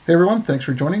Hey everyone, thanks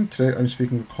for joining. Today I'm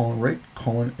speaking with Colin Wright.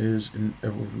 Colin is an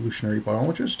evolutionary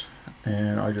biologist,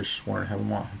 and I just wanted to have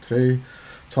him on today.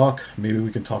 Maybe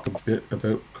we can talk a bit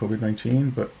about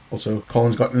COVID-19, but also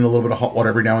Colin's gotten in a little bit of hot water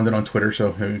every now and then on Twitter,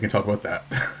 so maybe we can talk about that.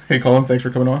 Hey Colin, thanks for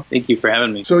coming on. Thank you for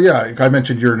having me. So yeah, I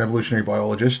mentioned you're an evolutionary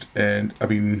biologist, and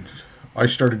I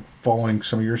started following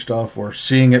some of your stuff or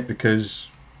seeing it because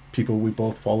people we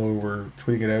both follow were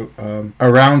tweeting it out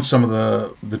around some of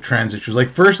the trans issues. Like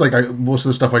first, most of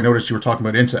the stuff I noticed you were talking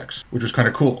about insects, which was kind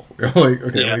of cool.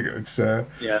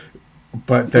 Yeah.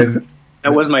 But then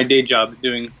that was my day job,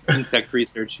 doing insect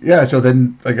research. Yeah, so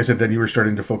then, like I said, then you were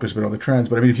starting to focus a bit on the trans.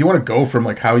 But I mean, if you want to go from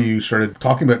like how you started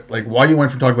talking about, like why you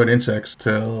went from talking about insects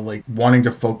to like wanting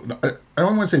to focus, I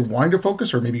don't want to say wanting to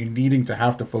focus, or maybe needing to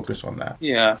have to focus on that.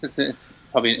 Yeah, it's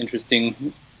probably an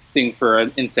interesting thing for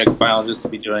an insect biologist to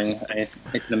be doing, I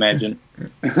can imagine,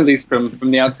 at least from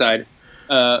the outside.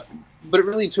 But it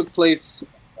really took place,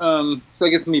 so I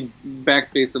guess let me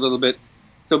backspace a little bit.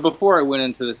 So before I went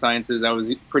into the sciences, I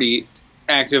was pretty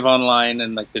active online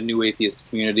and like the new atheist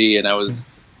community, and I was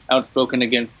outspoken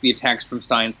against the attacks from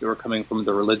science that were coming from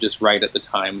the religious right at the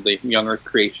time, the young earth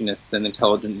creationists and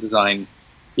intelligent design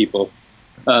people.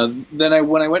 When I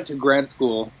went to grad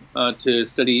school to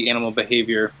study animal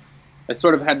behavior, I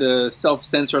sort of had to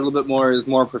self-censor a little bit more as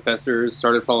more professors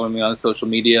started following me on social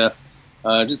media,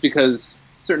 just because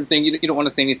certain things you don't want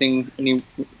to say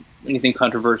anything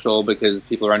controversial because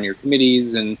people are on your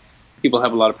committees and people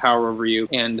have a lot of power over you.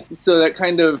 And so that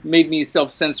kind of made me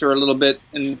self-censor a little bit.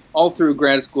 And all through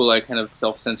grad school, I kind of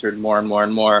self-censored more and more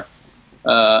and more.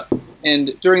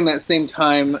 And during that same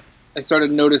time, I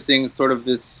started noticing sort of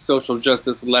this social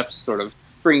justice left sort of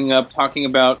springing up, talking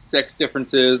about sex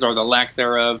differences or the lack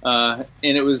thereof. And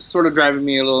it was sort of driving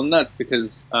me a little nuts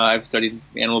because I've studied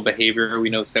animal behavior. We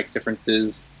know sex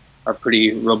differences are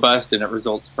pretty robust, and it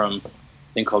results from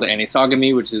a thing called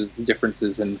anisogamy, which is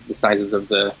differences in the sizes of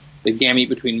the gamete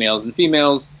between males and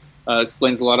females.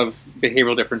 Explains a lot of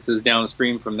behavioral differences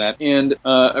downstream from that. And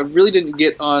I really didn't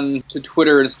get on to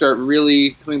Twitter and start really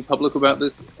coming public about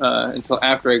this until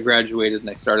after I graduated and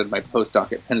I started my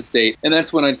postdoc at Penn State. And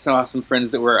that's when I saw some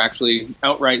friends that were actually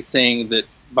outright saying that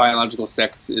biological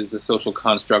sex is a social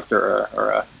construct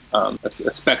or a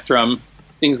spectrum,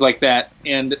 things like that.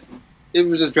 And it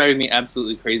was just driving me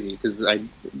absolutely crazy because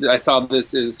I saw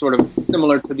this as sort of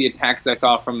similar to the attacks I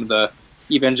saw from the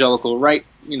evangelical right,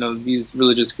 these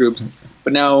religious groups,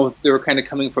 but now they were kind of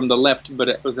coming from the left, but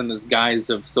it was in this guise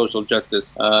of social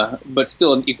justice, but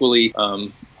still an equally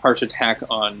harsh attack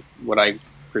on what I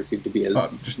perceive to be as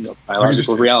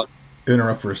biological reality.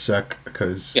 Interrupt for a sec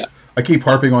because I keep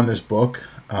harping on this book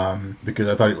because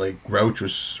I thought Rauch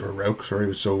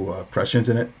was so prescient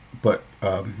in it, but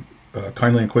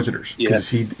Kindly Inquisitors, because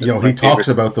he talks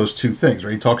about those two things,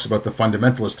 right? He talks about the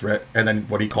fundamentalist threat and then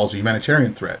what he calls a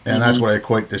humanitarian threat, and that's what I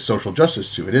equate this social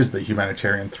justice to. It is the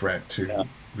humanitarian threat to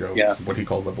what he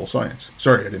called liberal science.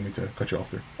 Sorry, I didn't mean to cut you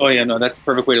off there. Oh yeah, no, that's a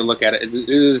perfect way to look at it. It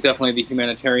is definitely the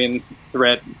humanitarian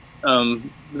threat.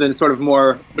 Then sort of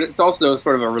more, but it's also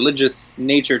sort of a religious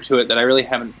nature to it that I really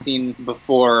haven't seen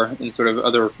before in sort of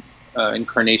other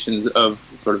incarnations of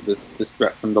sort of this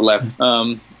threat from the left.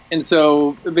 And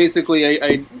so basically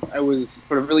I was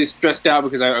sort of really stressed out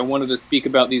because I wanted to speak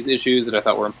about these issues that I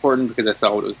thought were important because I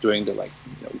saw what it was doing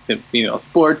to female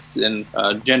sports, and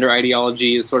gender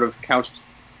ideology is sort of couched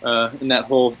in that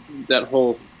whole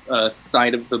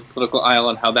side of the political aisle,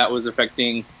 and how that was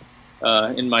affecting,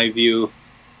 in my view,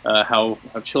 how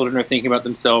children are thinking about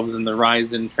themselves and the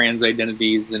rise in trans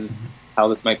identities and how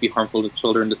this might be harmful to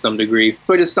children to some degree.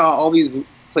 So I just saw all these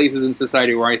places in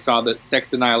society where I saw that sex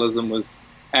denialism was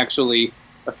actually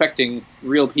affecting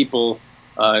real people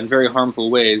in very harmful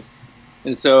ways.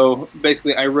 And so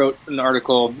basically I wrote an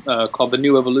article called The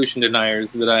New Evolution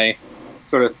Deniers that I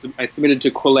submitted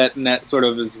to Quillette, and that sort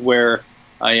of is where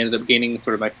I ended up gaining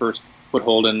sort of my first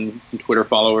foothold and some Twitter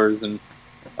followers, and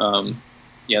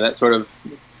that sort of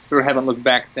haven't looked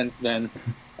back since then.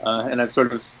 And I've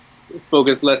sort of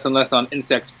focused less and less on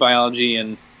insect biology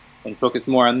and focused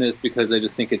more on this because I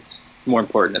just think it's more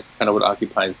important. It's kind of what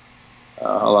occupies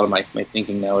a lot of my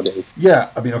thinking nowadays. Yeah,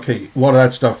 I mean, okay, a lot of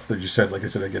that stuff that you said, like I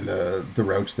said, again, the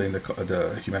Rauch thing,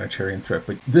 the humanitarian threat,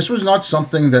 but this was not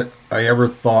something that I ever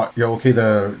thought, the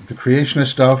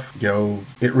creationist stuff,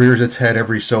 it rears its head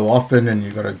every so often and you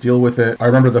got to deal with it. I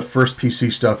remember the first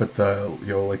PC stuff at the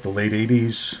late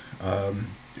 80s.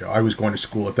 I was going to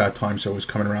school at that time, so it was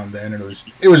coming around then, and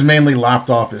it was mainly laughed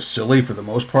off as silly for the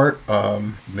most part.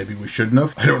 Maybe we shouldn't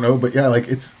have, I don't know, but yeah,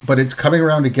 it's coming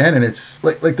around again, and it's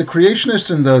like the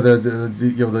creationists and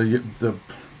the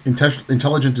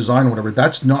intelligent design or whatever,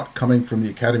 that's not coming from the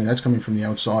academy. That's coming from the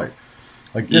outside.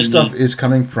 Like this stuff is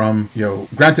coming from,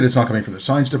 granted it's not coming from the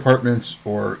science departments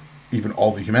or even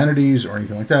all the humanities or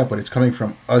anything like that, but it's coming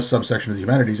from a subsection of the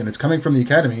humanities, and it's coming from the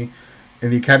academy,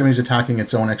 and the academy is attacking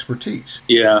its own expertise.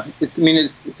 Yeah, so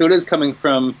it is coming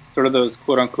from sort of those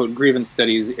quote unquote grievance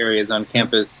studies areas on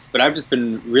campus, but I've just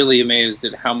been really amazed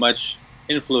at how much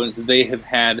influence they have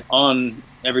had on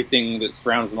everything that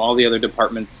surrounds them, all the other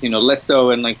departments, less so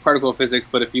in like particle physics,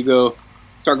 but if you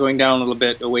start going down a little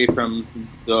bit away from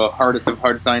the hardest of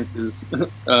hard sciences,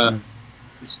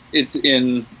 it's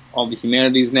in all the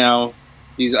humanities now.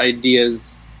 These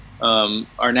ideas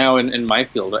are now in my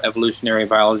field, evolutionary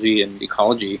biology and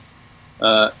ecology.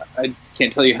 I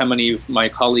can't tell you how many of my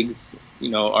colleagues,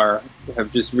 have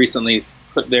just recently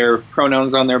put their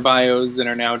pronouns on their bios and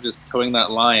are now just towing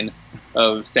that line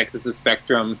of sex is a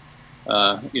spectrum.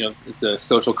 It's a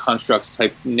social construct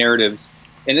type narratives,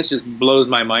 and this just blows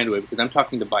my mind away because I'm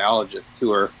talking to biologists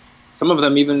who are, some of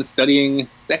them even studying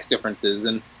sex differences,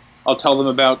 and I'll tell them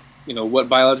about what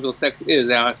biological sex is,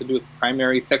 how it has to do with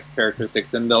primary sex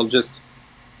characteristics, and they'll just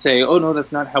say, oh no,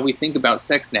 that's not how we think about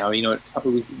sex now. They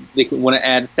want to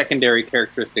add secondary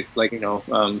characteristics like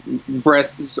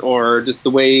breasts, or just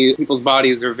the way people's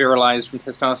bodies are virilized from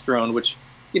testosterone, which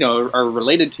are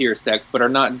related to your sex but are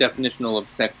not definitional of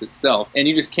sex itself. And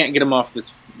you just can't get them off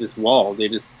this wall. They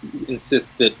just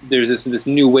insist that there's this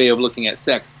new way of looking at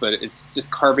sex, but it's just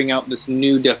carving out this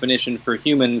new definition for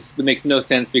humans that makes no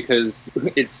sense because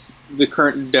it's the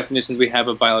current definitions we have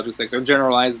of biological sex are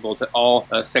generalizable to all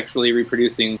sexually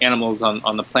reproducing animals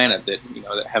on the planet that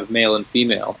that have male and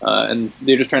female, and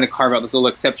they're just trying to carve out this little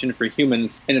exception for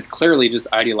humans, and it's clearly just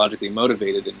ideologically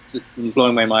motivated. And it's just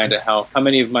blowing my mind at how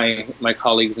many of my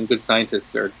colleagues and good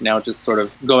scientists are now just sort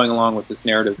of going along with this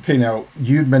narrative. Okay, now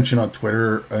you'd mentioned on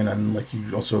Twitter, and then like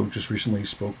you also just recently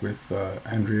spoke with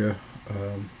Andrea,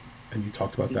 and you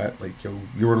talked about that, like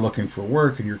you were looking for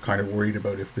work and you're kind of worried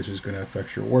about if this is going to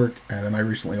affect your work. And then I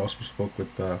recently also spoke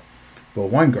with Bo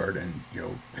Weingard, and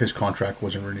his contract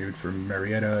wasn't renewed for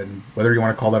Marietta, and whether you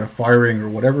want to call that a firing or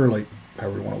whatever, like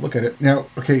however you want to look at it. Now,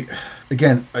 okay,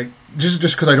 again, I just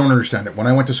because I don't understand it. When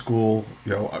I went to school,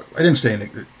 I didn't stay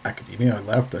in academia. I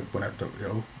left. I went out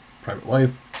to private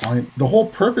life. Fine. The whole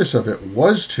purpose of it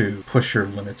was to push your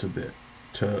limits a bit,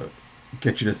 to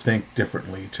get you to think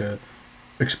differently, to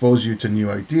expose you to new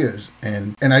ideas.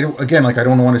 And I don't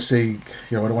want to say,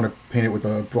 I don't want to paint it with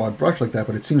a broad brush like that,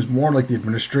 but it seems more like the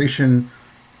administration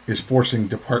is forcing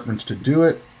departments to do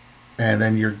it, and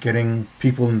then you're getting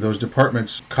people in those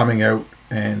departments coming out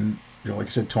and, like I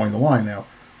said, towing the line. Now,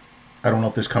 I don't know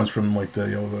if this comes from like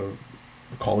the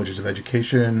colleges of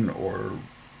education or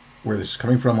where this is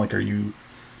coming from. Like,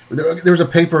 there was a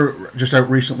paper just out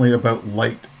recently about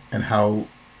light and how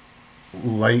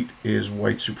light is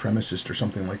white supremacist or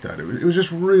something like that. It was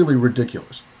just really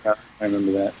ridiculous. Yeah, I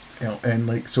remember that. And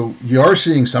like, so you are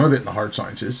seeing some of it in the hard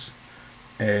sciences,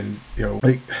 and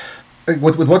like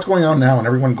with what's going on now, and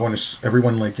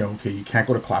everyone like, okay, you can't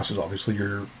go to classes. Obviously,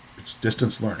 it's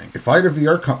distance learning. If I had a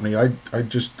VR company,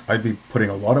 I'd be putting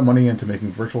a lot of money into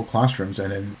making virtual classrooms.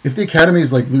 And then if the academy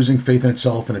is like losing faith in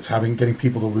itself and it's getting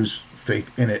people to lose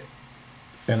faith in it,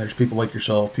 and there's people like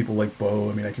yourself, people like Bo.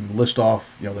 I mean, I can list off,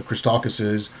 the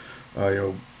Christakises,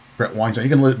 Brett Weinstein.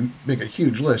 You can make a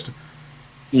huge list.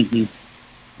 Mm-hmm.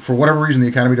 For whatever reason, the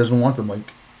academy doesn't want them.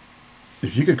 Like,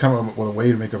 if you could come up with a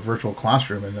way to make a virtual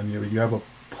classroom, and then you have a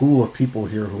pool of people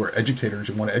here who are educators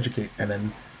who want to educate, and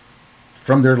then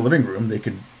from their living room they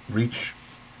could reach,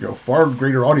 far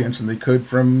greater audience than they could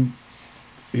from,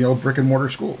 brick and mortar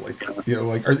school. Like,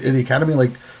 are the academy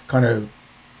like kind of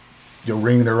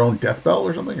ring their own death bell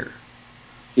or something? Or?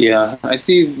 Yeah, I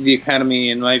see the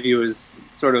academy, in my view, is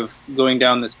sort of going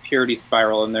down this purity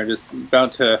spiral, and they're just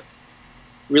about to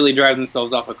really drive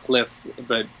themselves off a cliff,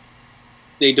 but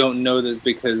they don't know this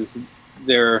because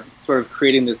they're sort of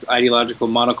creating this ideological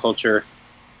monoculture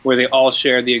where they all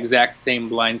share the exact same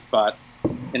blind spot.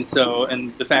 And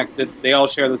the fact that they all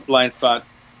share this blind spot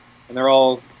and they're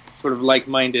all sort of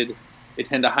like-minded, they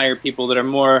tend to hire people that are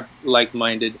more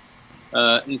like-minded.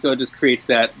 And so it just creates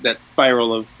that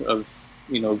spiral of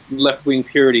left-wing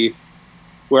purity,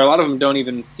 where a lot of them don't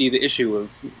even see the issue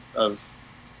of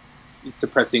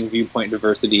suppressing viewpoint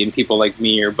diversity, and people like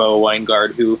me or Bo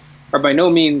Weingard, who are by no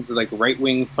means like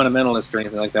right-wing fundamentalists or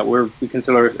anything like that. We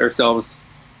consider ourselves,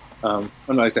 I'm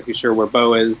not exactly sure where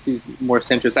Bo is, he's more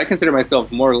centrist. I consider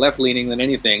myself more left-leaning than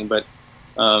anything, but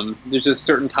there's just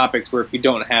certain topics where if you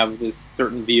don't have this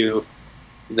certain view,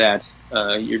 that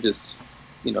you're just,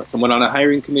 someone on a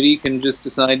hiring committee can just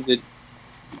decide that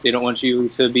they don't want you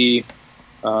to be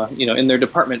in their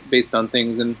department based on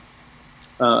things. And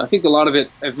I think a lot of it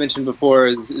I've mentioned before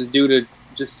is due to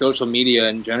just social media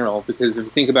in general, because if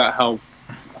you think about how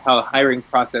the hiring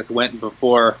process went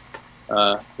before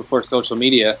social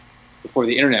media, before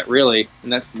the internet, really,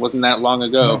 and that wasn't that long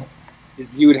ago. No.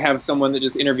 Is you would have someone that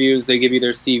just interviews, they give you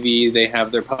their CV, they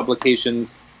have their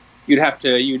publications. You'd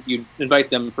invite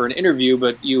them for an interview,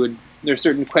 but there's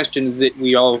certain questions that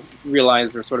we all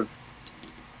realize are sort of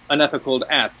unethical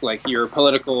to ask, like your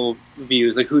political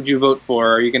views, like who'd you vote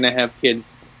for, are you going to have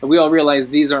kids? But we all realize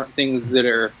these aren't things that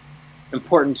are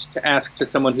important to ask to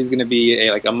someone who's going to be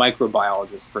a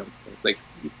microbiologist, for instance. Like,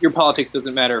 your politics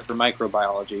doesn't matter for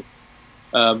microbiology.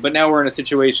 But now we're in a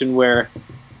situation where,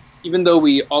 even though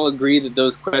we all agree that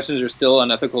those questions are still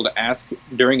unethical to ask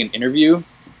during an interview,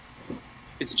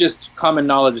 it's just common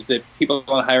knowledge that people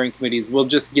on hiring committees will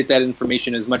just get that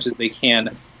information as much as they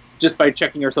can just by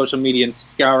checking your social media and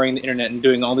scouring the internet and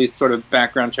doing all these sort of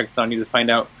background checks on you to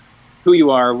find out who you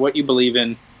are, what you believe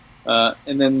in.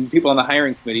 And then people on the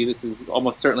hiring committee, this is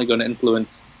almost certainly going to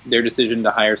influence their decision to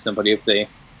hire somebody if they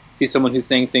see someone who's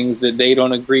saying things that they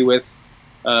don't agree with.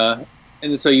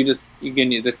 And so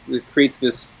it creates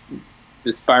this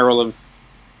spiral of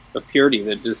purity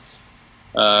that just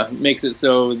makes it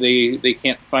so they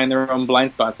can't find their own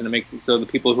blind spots, and it makes it so the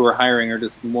people who are hiring are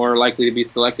just more likely to be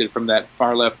selected from that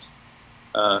far left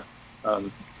tail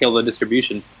of the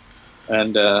distribution.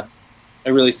 And I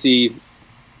really see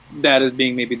that as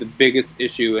being maybe the biggest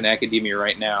issue in academia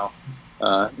right now.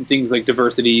 Things like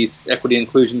diversity, equity,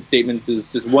 inclusion statements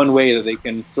is just one way that they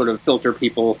can sort of filter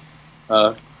people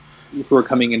who are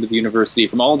coming into the university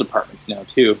from all departments now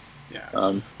too.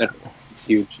 Yeah, it's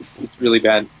huge. It's really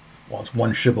bad. Well, it's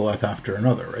one shibboleth after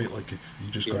another, right? Like, if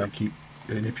you just got to keep,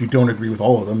 and if you don't agree with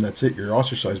all of them, that's it. You're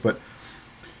ostracized. But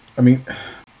I mean,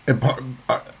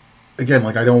 again,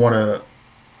 like, I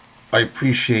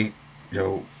appreciate,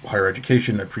 higher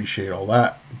education. I appreciate all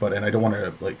that, and I don't want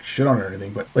to like shit on it or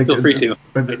anything. But like, feel free to.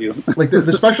 But like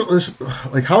the special,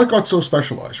 like how it got so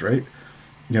specialized, right?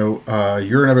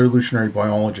 You're an evolutionary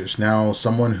biologist now.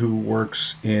 Someone who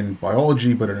works in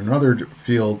biology, but in another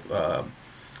field,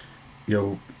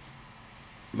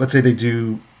 let's say they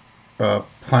do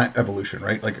plant evolution,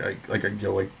 right?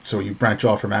 So you branch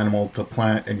off from animal to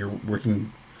plant,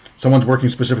 and someone's working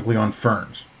specifically on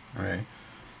ferns, right?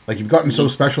 Like, you've gotten so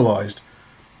specialized.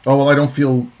 Oh, well, I don't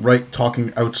feel right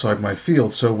talking outside my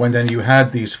field. So when then you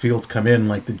had these fields come in,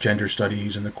 like the gender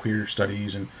studies and the queer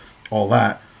studies and all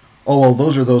that. Oh, well,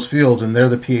 those are those fields, and they're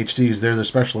the PhDs, they're the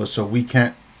specialists, so we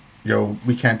can't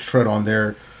tread on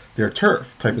their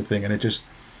turf, type of thing. And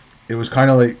it was kind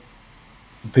of like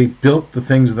they built the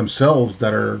things themselves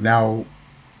that are now.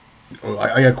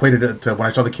 I equated it to when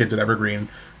I saw the kids at Evergreen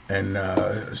and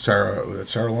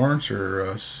Sarah Lawrence, or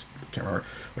I can't remember,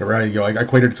 whatever. I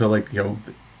equated it to,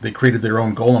 they created their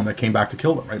own golem that came back to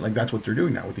kill them, right? Like, that's what they're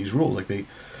doing now with these rules. Like,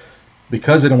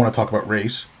 because they don't want to talk about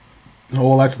race. Oh,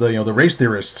 well, that's the race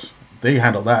theorists. They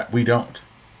handle that. We don't.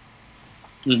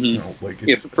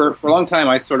 Mm-hmm. For a long time,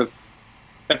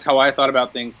 that's how I thought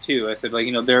about things too. I said,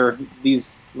 they're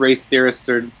these race theorists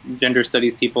or gender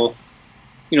studies people.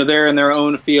 They're in their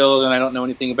own field, and I don't know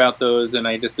anything about those, and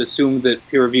I just assumed that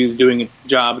peer review is doing its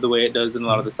job the way it does in a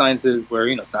lot of the sciences, where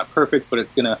it's not perfect, but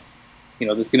it's gonna,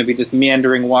 there's gonna be this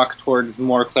meandering walk towards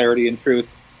more clarity and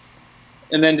truth.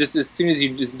 And then just as soon as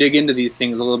you just dig into these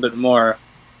things a little bit more,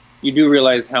 you do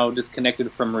realize how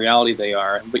disconnected from reality they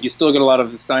are. But you still get a lot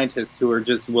of the scientists who are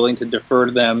just willing to defer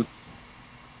to them.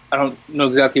 I don't know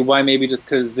exactly why. Maybe just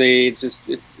because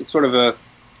it's sort of a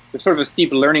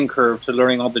steep learning curve to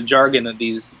learning all the jargon that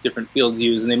these different fields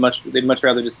use, and they'd much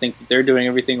rather just think that they're doing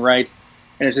everything right,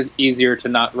 and it's just easier to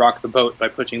not rock the boat by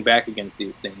pushing back against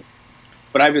these things.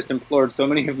 But I've just implored so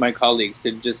many of my colleagues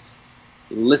to just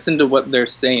listen to what they're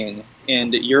saying.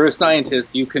 And you're a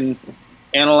scientist, you can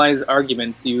analyze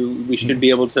arguments, we should be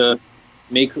able to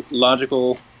make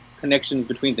logical connections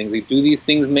between things. Like, do these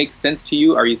things make sense to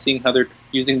you? Are you seeing how they're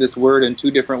using this word in two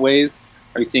different ways?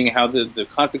 Are you seeing how the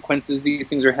consequences these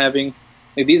things are having?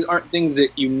 Like, these aren't things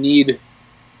that you need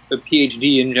a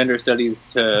PhD in gender studies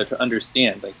to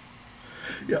understand. Like,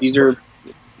 these are,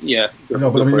 No,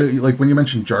 but I mean, like, when you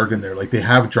mentioned jargon there, like, they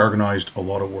have jargonized a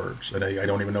lot of words, and I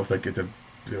don't even know if that gets to.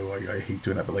 I hate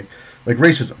doing that, but like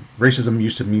racism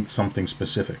used to mean something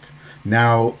specific.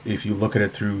 Now, if you look at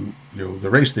it through the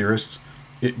race theorists,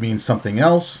 it means something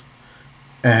else,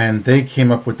 and they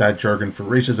came up with that jargon for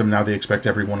racism. Now they expect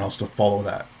everyone else to follow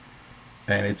that,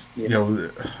 and it's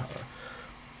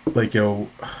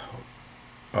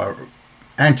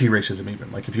anti-racism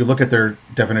even. Like if you look at their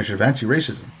definition of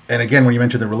anti-racism, and again when you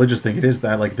mention the religious thing, it is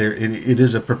that like it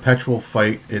is a perpetual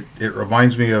fight. It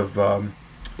reminds me of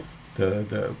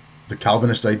the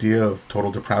Calvinist idea of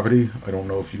total depravity. I don't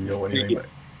know if you know anything about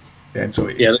it. And so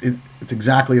it's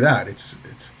exactly that. It's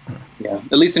yeah.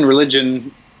 At least in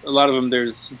religion, a lot of them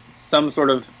there's some sort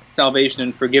of salvation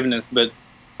and forgiveness, but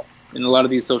in a lot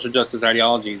of these social justice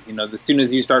ideologies, as soon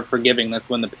as you start forgiving, that's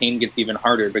when the pain gets even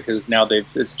harder, because now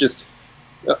it's just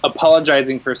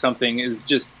apologizing for something is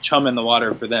just chum in the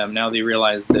water for them. Now they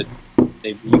realize that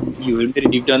you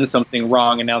admitted you've done something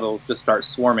wrong, and now they'll just start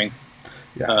swarming.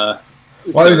 Yeah.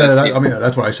 So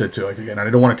that's what I said too. Like again, I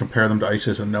don't want to compare them to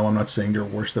ISIS, and no, I'm not saying they're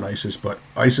worse than ISIS, but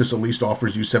ISIS at least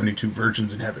offers you 72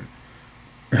 virgins in heaven.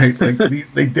 Right?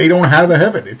 Like they don't have a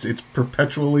heaven. It's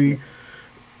perpetually,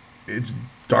 it's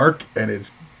dark and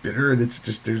it's bitter, and it's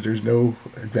just there's no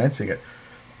advancing it.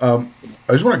 I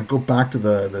just want to go back to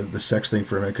the sex thing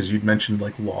for a minute, because you'd mentioned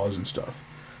like laws and stuff.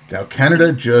 Now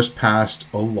Canada just passed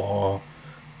a law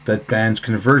that bans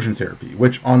conversion therapy,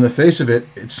 which on the face of it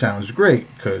sounds great,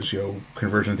 because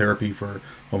conversion therapy for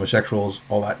homosexuals,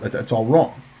 all that's all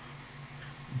wrong.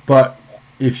 But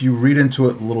if you read into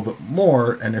it a little bit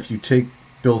more, and if you take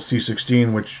Bill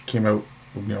C-16, which came out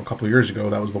a couple of years ago,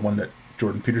 that was the one that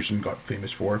Jordan Peterson got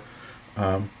famous for.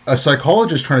 A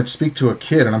psychologist trying to speak to a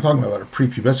kid, and I'm talking about a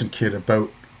prepubescent kid,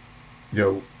 about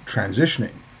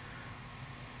transitioning.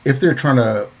 If they're trying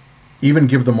to even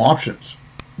give them options,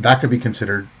 that could be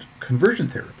considered conversion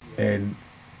therapy. And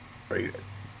right,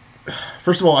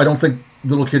 first of all, I don't think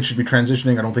little kids should be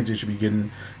transitioning. I don't think they should be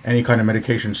getting any kind of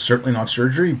medication, certainly not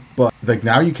surgery. But like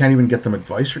now you can't even get them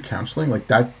advice or counseling. Like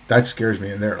that scares me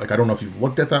in there. Like I don't know if you've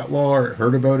looked at that law or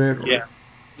heard about it. Or... Yeah,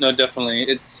 no,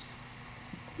 definitely.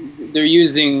 They're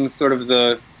using sort of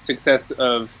the success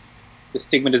of the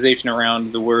stigmatization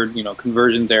around the word,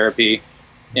 conversion therapy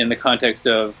in the context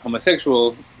of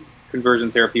homosexual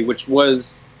conversion therapy, which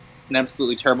was an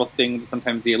absolutely terrible thing.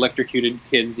 Sometimes the electrocuted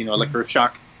kids,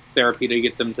 electroshock therapy to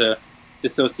get them to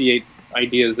dissociate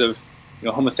ideas of,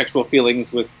 homosexual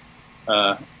feelings with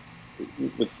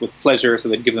pleasure, so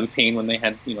they'd give them pain when they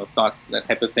had, thoughts, that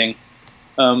type of thing.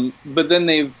 But then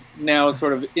they've now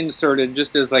sort of inserted,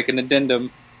 just as like an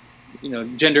addendum,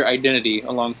 gender identity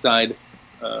alongside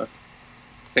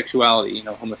sexuality,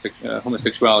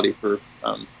 homosexuality for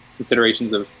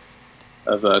considerations of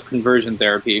conversion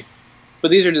therapy. But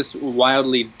these are just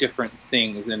wildly different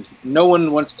things, and no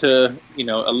one wants to,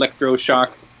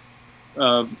 electroshock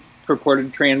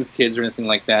purported trans kids or anything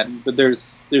like that. But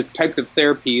there's types of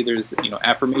therapy. There's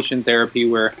affirmation therapy,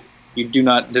 where you do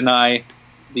not deny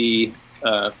the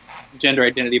gender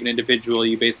identity of an individual.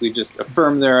 You basically just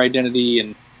affirm their identity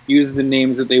and use the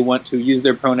names that they want to, use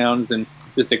their pronouns, and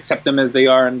just accept them as they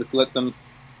are, and just let them,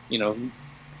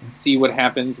 see what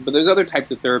happens. But there's other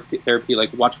types of therapy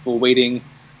like watchful waiting,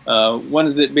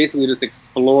 ones that basically just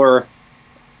explore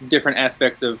different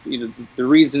aspects of the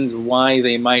reasons why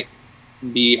they might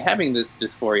be having this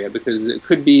dysphoria, because it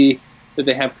could be that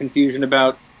they have confusion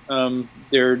about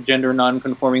their gender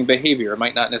non-conforming behavior. It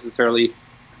might not necessarily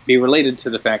be related to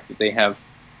the fact that they have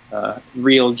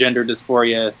real gender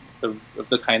dysphoria of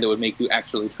the kind that would make you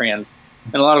actually trans.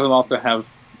 And a lot of them also have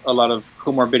a lot of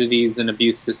comorbidities and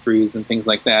abuse histories and things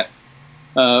like that.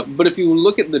 But if you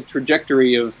look at the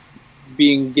trajectory of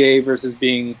being gay versus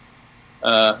being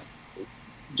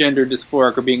gender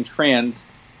dysphoric or being trans,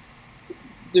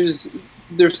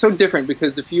 they're so different,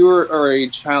 because if you are a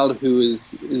child who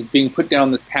is being put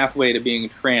down this pathway to being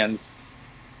trans,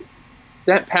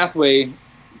 that pathway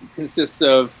consists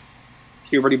of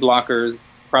puberty blockers,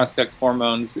 cross-sex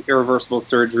hormones, irreversible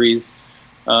surgeries,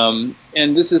 and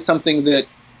this is something that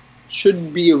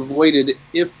should be avoided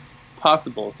if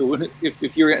possible. So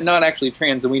if you're not actually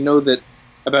trans, and we know that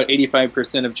about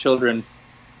 85% of children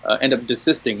end up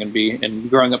desisting and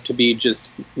growing up to be just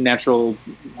natural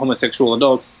homosexual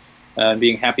adults,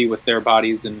 being happy with their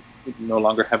bodies and no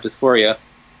longer have dysphoria,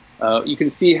 you can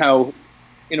see how,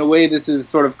 in a way, this is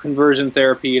sort of conversion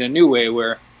therapy in a new way,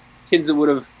 where kids that would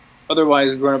have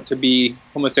otherwise grown up to be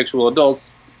homosexual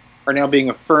adults are now being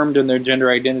affirmed in their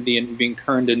gender identity and being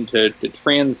turned into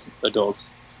trans adults.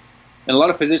 And a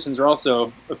lot of physicians are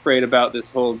also afraid about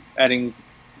this whole adding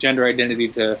gender identity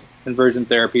to conversion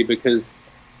therapy, because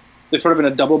they're sort of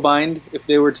in a double bind. If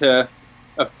they were to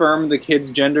affirm the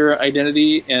kid's gender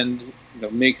identity and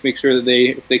make sure that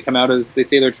if they come out as they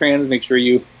say they're trans, make sure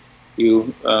you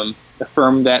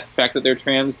affirm that fact that they're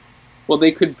trans, well,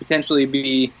 they could potentially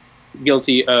be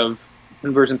guilty of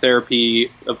conversion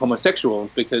therapy of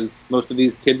homosexuals, because most of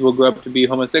these kids will grow up to be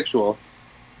homosexual.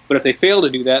 But if they fail to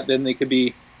do that, then they could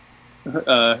be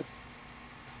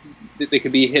they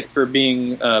could be hit for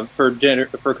being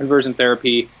for conversion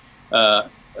therapy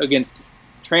against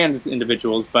trans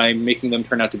individuals by making them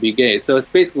turn out to be gay. So it's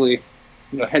basically,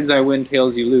 heads I win,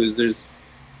 tails you lose.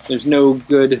 There's no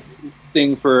good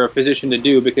thing for a physician to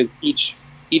do, because each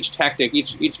tactic,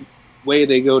 each way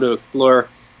they go to explore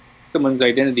someone's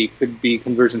identity could be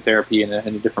conversion therapy in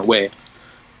a different way.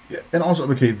 Yeah, and also,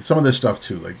 okay, some of this stuff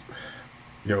too, like,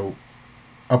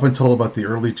 up until about the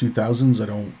early 2000s, I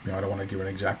don't want to give an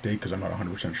exact date because I'm not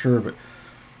 100% sure, but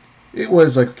it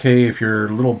was like, okay, if your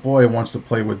little boy wants to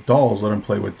play with dolls, let him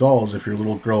play with dolls. If your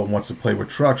little girl wants to play with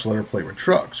trucks, let her play with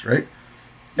trucks, right?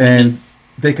 And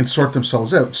they can sort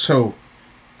themselves out. So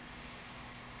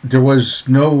there was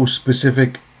no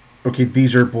specific, okay,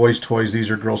 these are boys' toys, these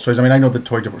are girls' toys. I mean, I know the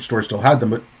toy store still had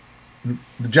them, but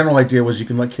the general idea was you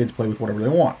can let kids play with whatever they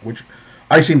want, which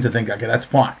I seem to think, okay, that's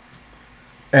fine.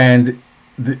 And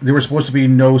there was supposed to be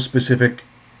no specific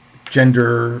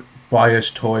gender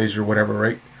biased toys or whatever,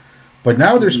 right? But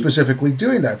now they're specifically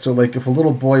doing that. So, like, if a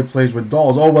little boy plays with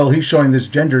dolls, oh, well, he's showing this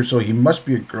gender, so he must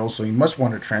be a girl, so he must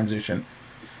want to transition.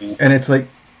 And it's like,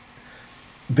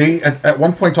 they, at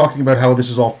one point, talking about how this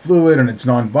is all fluid and it's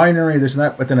non-binary, this and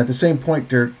that, but then at the same point,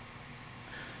 they're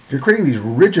creating these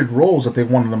rigid roles that they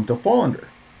wanted them to fall under.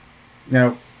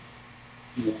 Now,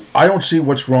 I don't see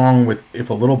what's wrong with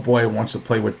if a little boy wants to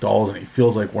play with dolls and he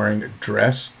feels like wearing a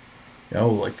dress,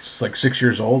 like 6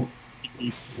 years old,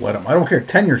 let him. I don't care,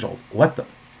 10 years old, let them,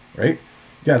 right?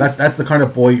 Yeah, that's the kind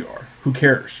of boy you are. Who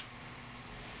cares?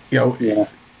 Yeah.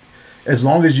 As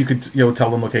long as you could, tell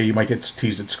them, okay, you might get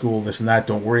teased at school, this and that,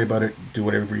 don't worry about it, do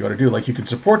whatever you got to do. Like, you can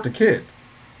support the kid.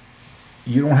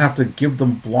 You don't have to give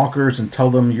them blockers and tell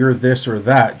them you're this or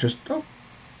that. Just,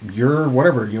 you're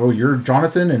whatever, you're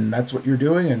Jonathan, and that's what you're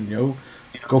doing, and,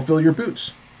 go fill your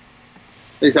boots.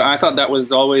 So I thought that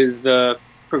was always the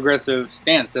progressive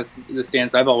stance. That's the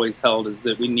stance I've always held, is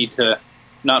that we need to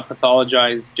not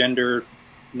pathologize gender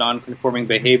non-conforming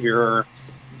behavior, or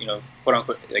quote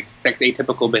unquote, like, sex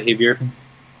atypical behavior.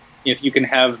 If you can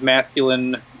have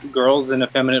masculine girls and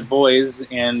effeminate boys,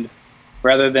 and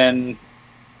rather than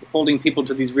holding people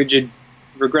to these rigid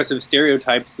regressive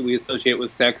stereotypes that we associate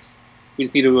with sex, we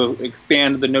just need to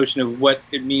expand the notion of what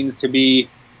it means to be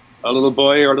a little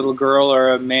boy or a little girl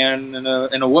or a man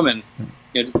and a woman.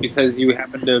 Just because you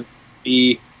happen to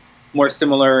be more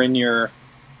similar in your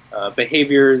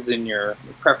behaviors and your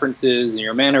preferences and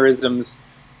your mannerisms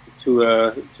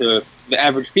to the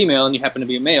average female, and you happen to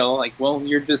be a male, like, well,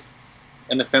 you're just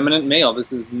an effeminate male.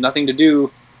 This has nothing to do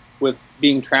with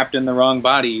being trapped in the wrong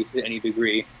body to any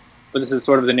degree. But this is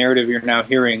sort of the narrative you're now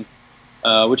hearing,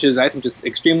 which is, I think, just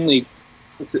extremely,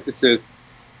 it's a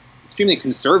extremely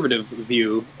conservative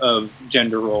view of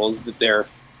gender roles that they're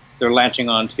latching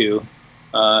onto,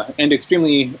 and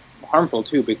extremely harmful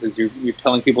too, because you're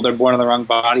telling people they're born in the wrong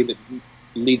body, that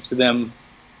leads to them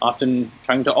often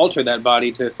trying to alter that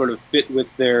body to sort of fit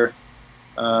with their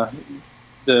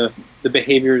the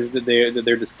behaviors that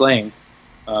they're displaying.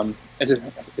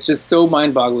 It's just so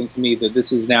mind-boggling to me that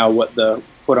this is now what the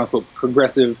quote-unquote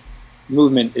progressive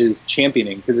movement is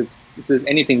championing, because it says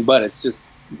anything but. It's just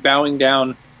bowing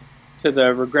down to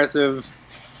the regressive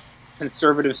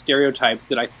conservative stereotypes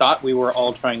that I thought we were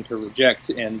all trying to reject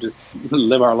and just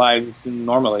live our lives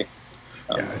normally.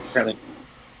 Apparently.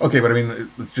 Okay, but I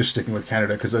mean, just sticking with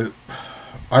Canada, because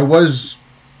I was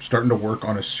starting to work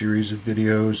on a series of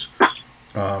videos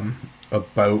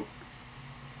about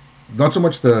not so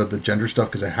much the gender stuff,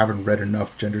 because I haven't read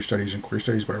enough gender studies and queer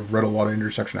studies, but I've read a lot of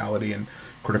intersectionality and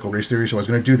critical race theory, so I was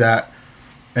going to do that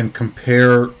and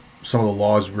compare some of the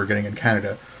laws we're getting in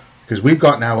Canada, because we've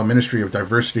got now a Ministry of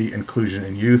Diversity, Inclusion,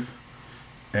 and Youth,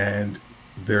 and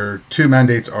their two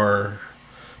mandates are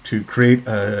to create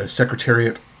a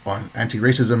secretariat on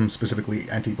anti-racism, specifically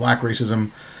anti-black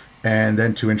racism, and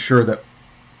then to ensure that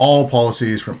all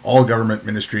policies from all government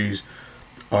ministries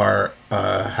are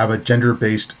have a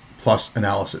gender-based plus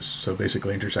analysis, so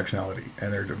basically intersectionality,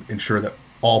 and they're to ensure that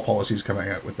all policies coming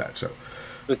out with that. So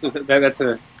that's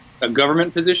a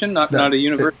government position, not a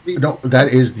university? No, that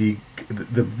is the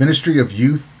Ministry of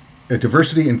Youth,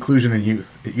 Diversity, Inclusion, and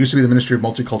Youth. It used to be the Ministry of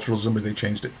Multiculturalism, but they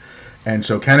changed it. And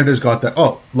so Canada's got that.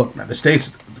 Oh, look, man, the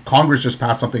States, Congress just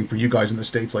passed something for you guys in the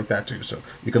States like that too, so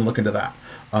you can look into that.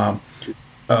 Fun.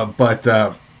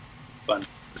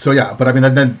 So yeah, but I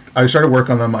mean, then I started work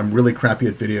on them. I'm really crappy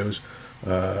at videos,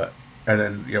 and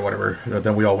then whatever.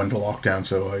 Then we all went into lockdown,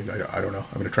 so I don't know.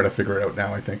 I'm gonna try to figure it out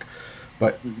now, I think.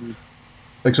 But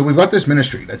like, so we've got this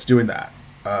ministry that's doing that.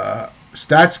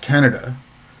 Stats Canada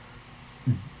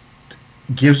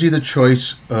gives you the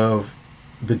choice of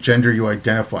the gender you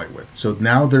identify with. So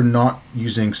now they're not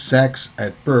using sex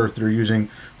at birth; they're using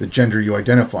the gender you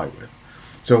identify with.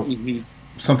 So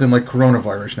something like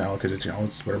coronavirus now, because it's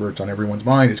it's whatever, it's on everyone's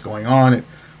mind, it's going on.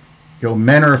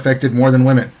 Men are affected more than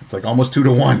women. It's like almost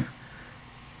 2-to-1.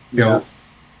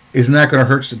 Isn't that going to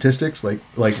hurt statistics? Like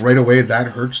right away, that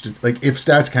hurts. Like if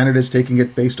Stats Canada is taking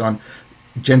it based on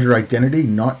gender identity,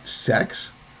 not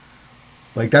sex,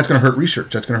 like that's going to hurt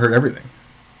research. That's going to hurt everything.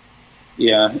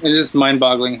 Yeah, it's just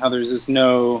mind-boggling how there's just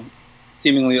no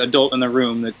seemingly adult in the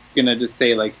room that's going to just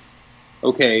say, like,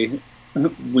 okay,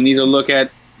 we need to look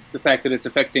at the fact that it's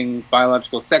affecting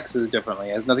biological sexes differently.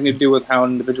 It has nothing to do with how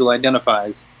an individual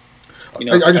identifies.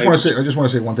 I just want to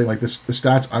say one thing. Like this, the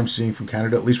stats I'm seeing from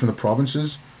Canada, at least from the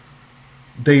provinces,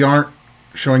 they aren't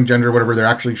showing gender or whatever. They're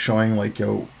actually showing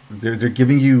they're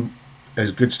giving you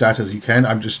as good stats as you can.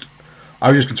 I was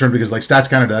just concerned because like Stats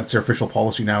Canada, that's their official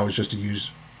policy now, is just to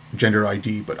use gender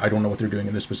ID, but I don't know what they're doing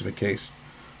in this specific case.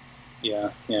 Yeah.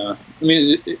 I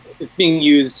mean, it's being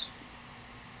used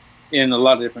in a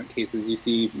lot of different cases. You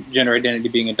see gender identity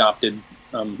being adopted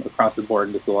across the board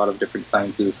in just a lot of different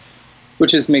sciences,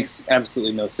 which just makes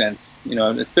absolutely no sense.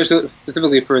 Especially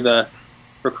specifically for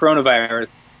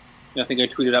coronavirus. I think I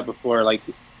tweeted out before, like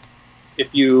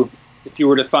if you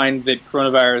were to find that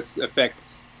coronavirus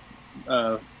affects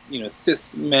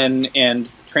cis men and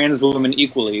trans women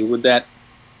equally, would that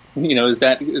is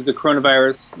the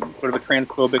coronavirus sort of a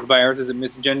transphobic virus? Is it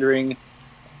misgendering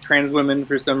trans women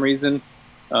for some reason?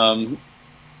 And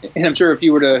I'm sure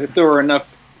if there were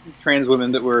enough trans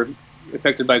women that were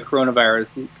affected by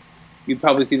coronavirus, you'd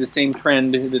probably see the same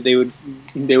trend that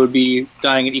they would be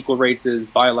dying at equal rates as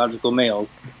biological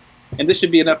males. And this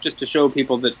should be enough just to show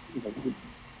people that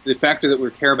the factor that we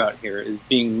care about here is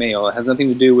being male. It has nothing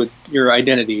to do with your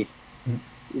identity.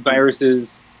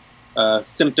 Viruses,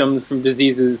 symptoms from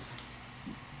diseases,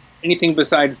 anything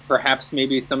besides perhaps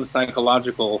maybe some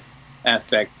psychological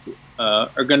aspects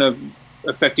are going to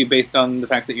affect you based on the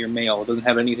fact that you're male. It doesn't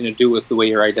have anything to do with the way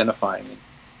you're identifying.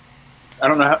 I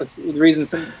don't know how the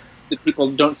reason that people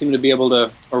don't seem to be able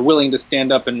to or willing to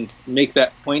stand up and make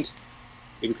that point,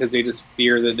 because they just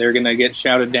fear that they're going to get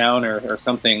shouted down or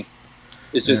something.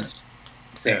 It's just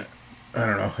insane. I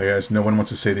don't know. I guess no one wants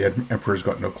to say the emperor's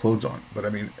got no clothes on, but I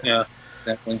mean, yeah,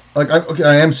 exactly. Like,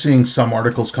 I am seeing some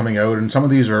articles coming out, and some of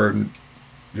these are,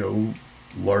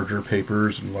 larger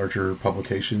papers and larger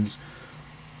publications.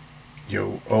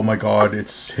 Oh my God,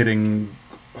 it's hitting.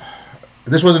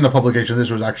 This wasn't a publication. This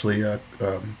was actually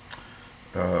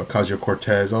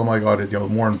Ocasio-Cortez. Oh my God,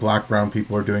 more and black, brown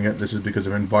people are doing it. This is because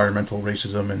of environmental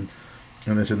racism and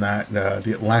this and that.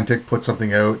 The Atlantic put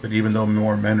something out that even though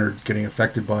more men are getting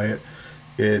affected by it,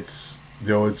 it's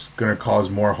it's going to cause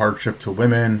more hardship to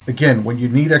women. Again, when you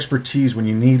need expertise, when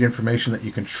you need information that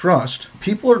you can trust,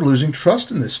 people are losing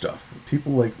trust in this stuff.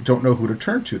 People don't know who to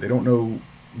turn to. They don't know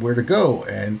where to go.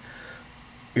 And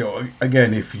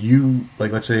again, if you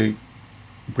let's say,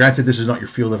 granted, this is not your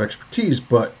field of expertise,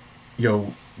 but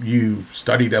you've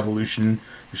studied evolution,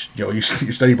 you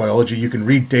study biology, you can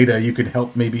read data, you can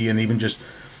help maybe, and even just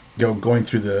going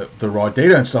through the raw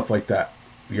data and stuff like that.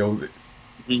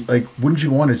 Wouldn't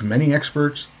you want as many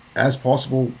experts as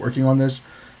possible working on this?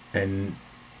 And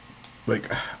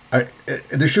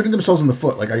they're shooting themselves in the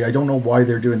foot. I don't know why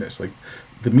they're doing this.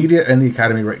 The media and the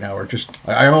academy right now are just,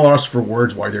 I'm at a loss for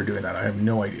words why they're doing that. I have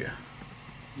no idea.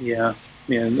 Yeah.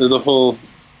 The whole,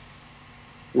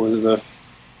 what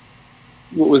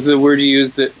was the word you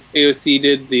used that AOC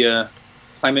did? The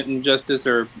climate injustice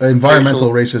or environmental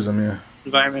racism? Yeah.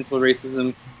 Environmental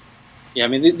racism. Yeah. I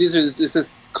mean, this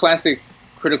is classic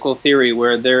critical theory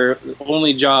where their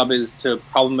only job is to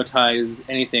problematize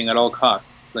anything at all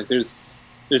costs. There's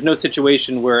no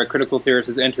situation where a critical theorist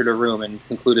has entered a room and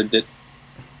concluded that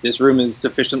this room is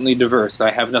sufficiently diverse. I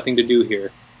have nothing to do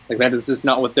here. That is just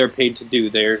not what they're paid to do.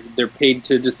 They're paid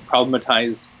to just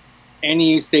problematize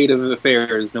any state of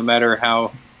affairs, no matter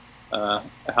how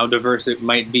diverse it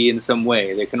might be in some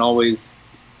way. They can always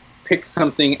pick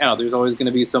something out. There's always going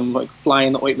to be some fly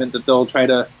in the ointment that they'll try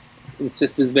to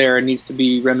insist is there and needs to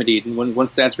be remedied. And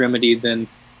once that's remedied, then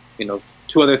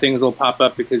two other things will pop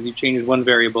up because you changed one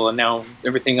variable and now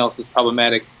everything else is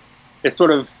problematic. It's sort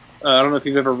of I don't know if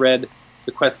you've ever read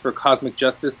The Quest for Cosmic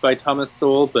Justice by Thomas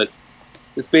Sowell, but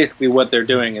it's basically what they're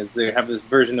doing is they have this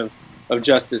version of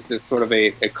justice, this sort of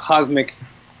a cosmic,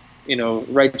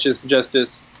 righteous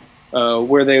justice,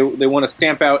 where they want to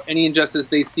stamp out any injustice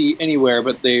they see anywhere,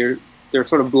 but they're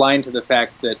sort of blind to the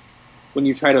fact that when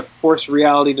you try to force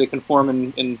reality to conform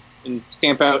and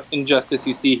stamp out injustice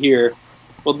you see here,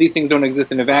 well, these things don't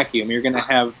exist in a vacuum. You're going to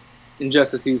have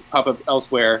injustices pop up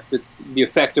elsewhere that's the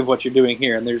effect of what you're doing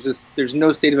here. And there's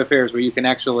no state of affairs where you can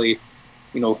actually,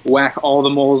 whack all the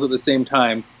moles at the same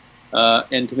time,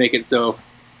 and to make it so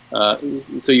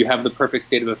you have the perfect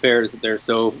state of affairs that they're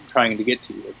so trying to get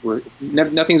to.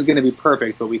 Nothing's going to be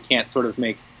perfect, but we can't sort of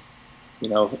make,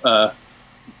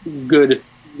 good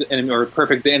the enemy, or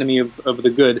perfect the enemy of the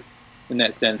good in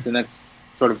that sense. And that's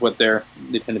sort of what they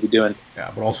tend to be doing.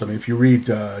 Yeah, but also, I mean, if you read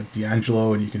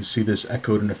D'Angelo, and you can see this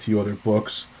echoed in a few other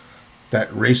books, that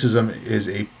racism is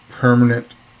a permanent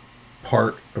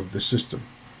part of the system.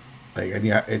 Like, and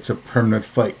yeah, it's a permanent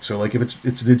fight. So, like, if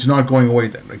it's not going away,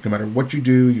 then, like, no matter what you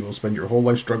do, you will spend your whole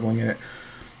life struggling in it.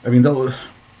 I mean,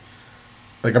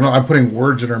 I'm putting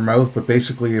words in her mouth, but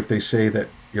basically, if they say that,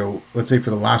 let's say for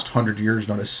the last 100 years,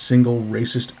 not a single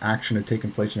racist action had taken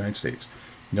place in the United States.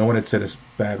 No one had said a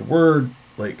bad word.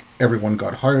 Like, everyone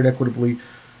got hired equitably.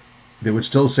 They would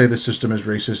still say the system is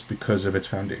racist because of its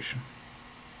foundation.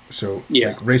 So,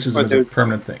 yeah, racism is a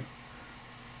permanent thing.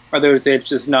 Or they would say it's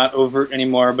just not overt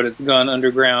anymore, but it's gone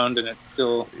underground, and it's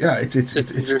still it's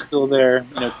still there.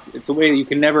 And it's a way that you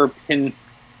can never pin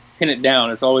it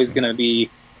down. It's always going to be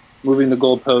moving the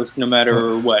goalpost no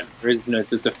matter what. It's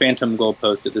just a phantom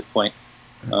goalpost at this point.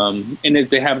 And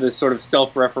they have this sort of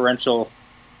self-referential,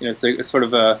 it's sort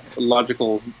of a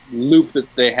logical loop that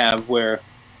they have where,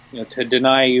 to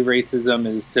deny racism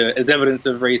is evidence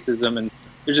of racism, and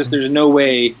there's no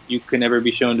way you can ever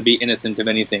be shown to be innocent of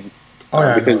anything.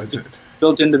 Because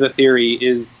built into the theory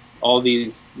is all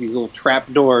these little trap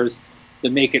doors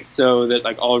that make it so that,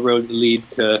 like, all roads lead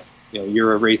to,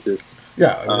 you're a racist.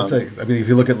 Yeah, I mean, if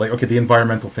you look at, like, the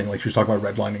environmental thing, like she was talking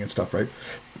about redlining and stuff, right?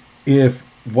 If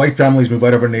white families move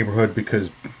out of a neighborhood because,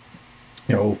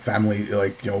 families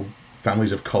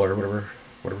of color,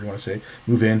 whatever you want to say,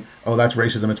 move in, that's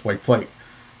racism, it's white flight.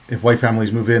 If white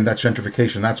families move in, that's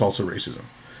gentrification, that's also racism.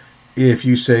 If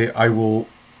you say, I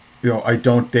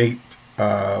don't date,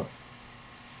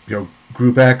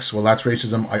 group X, well, that's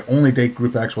racism. I only date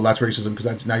group X, well, that's racism,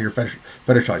 because now you're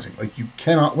fetishizing. Like, you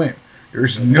cannot win.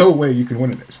 There's no way you can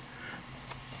win in this.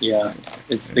 Yeah,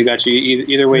 they got you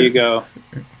either way you go.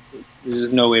 There's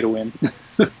just no way to win.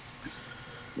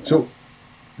 So,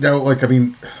 now, like, I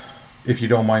mean, if you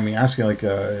don't mind me asking, like,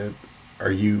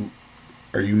 are you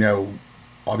now,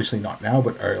 obviously not now,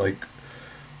 but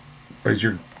is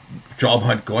your job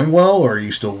hunt going well, or are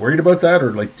you still worried about that,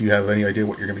 or, like, do you have any idea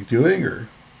what you're going to be doing, or?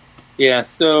 Yeah,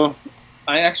 so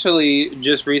I actually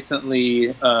just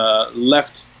recently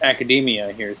left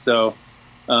academia here. So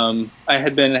I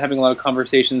had been having a lot of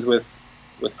conversations with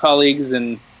colleagues,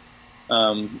 and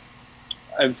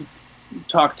I've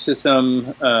talked to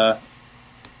some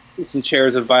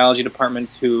chairs of biology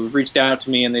departments who reached out to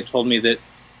me, and they told me that,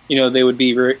 they would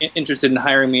be very interested in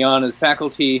hiring me on as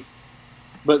faculty,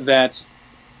 but that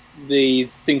they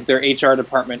think their HR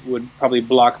department would probably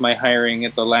block my hiring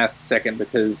at the last second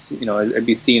because, I'd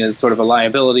be seen as sort of a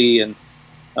liability. And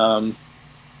and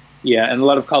a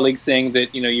lot of colleagues saying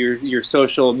that, your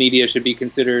social media should be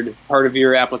considered part of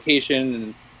your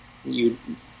application, and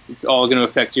it's all going to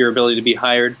affect your ability to be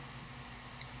hired.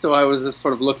 So I was just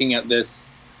sort of looking at this,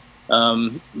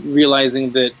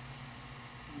 realizing that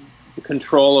the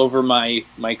control over my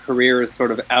career is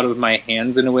sort of out of my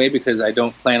hands in a way, because I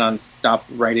don't plan on stop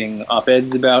writing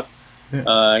op-eds about,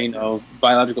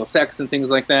 biological sex and things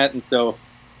like that. And so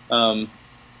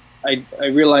I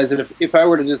realized that if I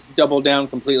were to just double down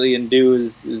completely and do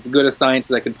as good a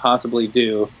science as I could possibly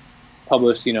do,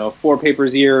 publish, 4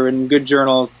 papers a year in good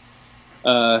journals,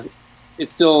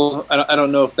 it's still, I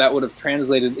don't know if that would have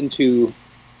translated into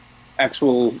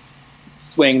actual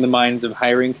swaying the minds of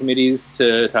hiring committees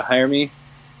to hire me,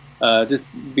 just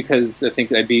because I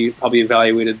think I'd be probably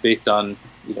evaluated based on,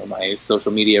 my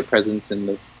social media presence and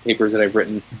the papers that I've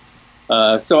written.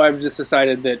 So I've just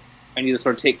decided that I need to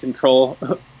sort of take control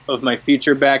of my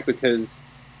future back, because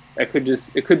it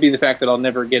could be the fact that I'll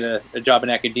never get a job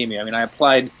in academia. I mean, I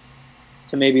applied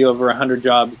to maybe over 100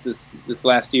 jobs this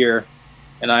last year,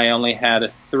 and I only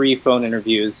had 3 phone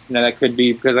interviews. Now, that could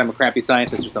be because I'm a crappy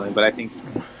scientist or something, but I think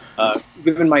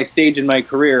given my stage in my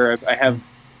career, I have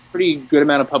a pretty good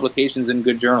amount of publications in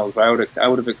good journals. I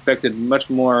would have expected much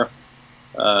more,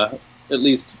 at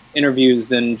least interviews,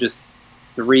 than just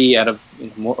 3 out of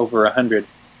over 100.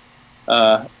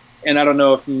 And I don't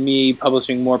know if me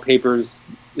publishing more papers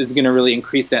is going to really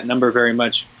increase that number very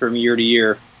much from year to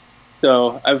year.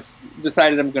 So I've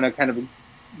decided I'm going to kind of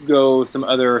go some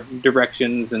other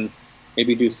directions and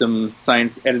maybe do some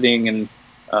science editing and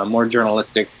more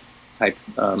journalistic type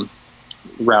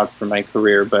routes for my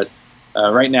career. But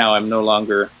right now I'm no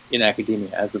longer in academia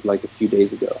as of like a few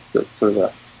days ago. So it's sort of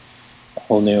a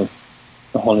whole new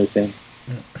a whole new thing.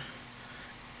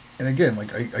 And again,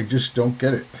 like I just don't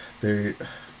get it. They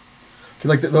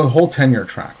like the whole tenure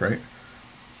track, right?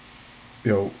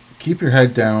 Keep your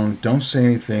head down. Don't say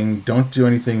anything. Don't do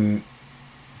anything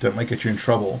that might get you in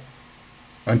trouble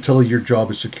until your job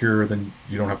is secure. Then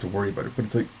you don't have to worry about it. But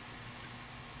it's like,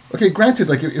 okay, granted,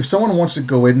 like if someone wants to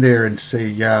go in there and say,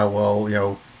 yeah,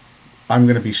 well, I'm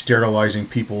going to be sterilizing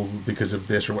people because of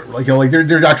this or whatever, like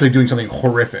they're actually doing something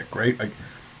horrific, right? Like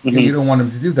you don't want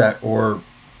them to do that, or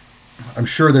I'm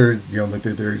sure there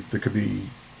could be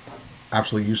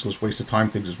absolutely useless waste of time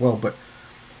things as well. But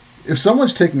if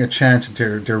someone's taking a chance and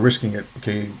they're risking it,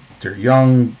 okay, they're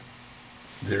young,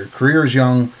 their career is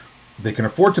young, they can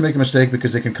afford to make a mistake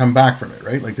because they can come back from it,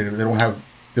 right? Like they don't have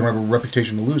a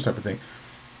reputation to lose type of thing.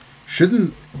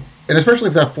 Shouldn't, and especially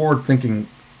if that forward thinking,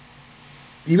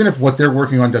 even if what they're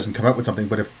working on doesn't come out with something,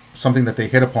 but if something that they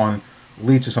hit upon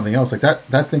leads to something else, like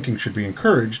that thinking should be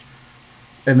encouraged.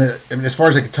 And as far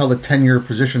as I can tell, the tenure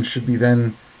position should be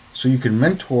then so you can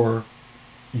mentor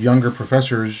younger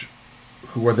professors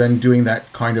who are then doing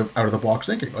that kind of out of the box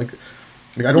thinking. Like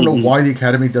I don't know why the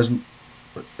academy doesn't.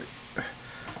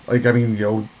 Like I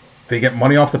mean, they get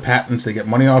money off the patents, they get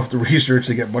money off the research,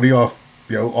 they get money off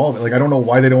all of it. Like I don't know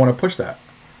why they don't want to push that.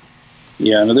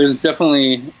 Yeah, no, there's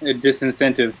definitely a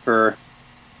disincentive for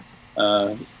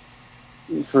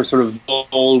sort of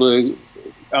bold,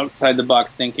 outside the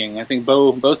box thinking. I think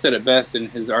Bo said it best in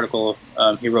his article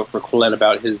he wrote for Quillette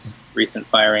about his recent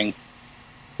firing,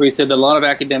 where he said that a lot of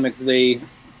academics they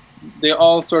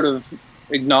all sort of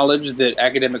acknowledge that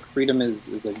academic freedom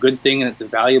is a good thing and it's a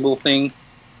valuable thing,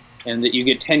 and that you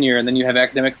get tenure and then you have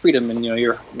academic freedom and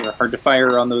you're hard to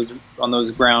fire on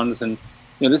those grounds, and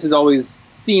this is always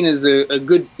seen as a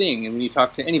good thing, and when you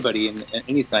talk to anybody and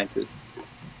any scientist.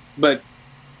 But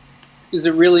is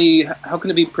it really, how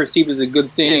can it be perceived as a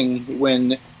good thing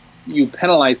when you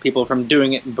penalize people from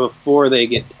doing it before they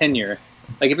get tenure?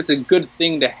 Like if it's a good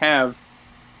thing to have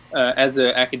as an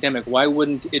academic, why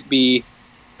wouldn't it be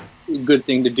a good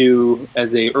thing to do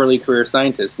as a early career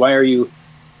scientist? Why are you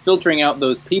filtering out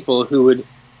those people who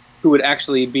would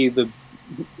actually be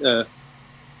the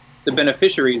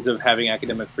beneficiaries of having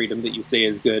academic freedom that you say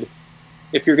is good,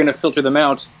 if you're going to filter them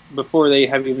out before they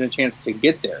have even a chance to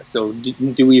get there? So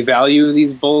do we value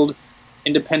these bold,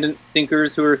 independent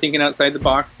thinkers who are thinking outside the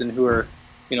box and who are,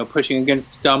 pushing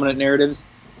against dominant narratives,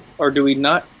 or do we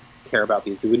not care about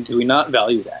these? Do we not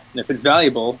value that? And if it's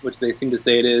valuable, which they seem to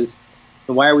say it is,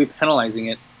 then why are we penalizing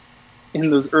it in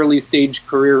those early stage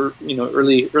career,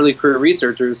 early career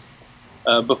researchers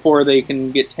before they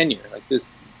can get tenure? Like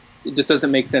this, it just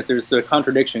doesn't make sense. There's a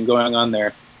contradiction going on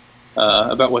there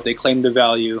about what they claim to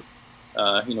value,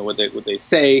 what they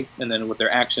say, and then what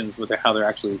their actions, how they're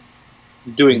actually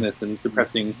doing this and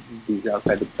suppressing these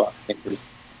outside the box thinkers.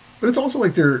 But it's also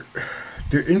like they're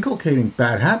inculcating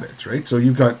bad habits, right? So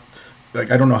you've got, like,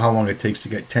 I don't know how long it takes to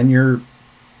get tenure,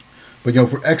 but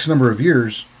for X number of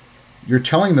years, you're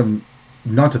telling them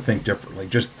not to think differently.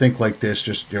 Just think like this.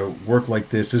 Just work like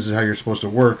this. This is how you're supposed to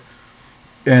work.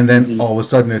 And then all of a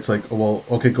sudden it's like, oh, well,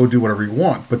 okay, go do whatever you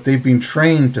want. But they've been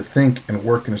trained to think and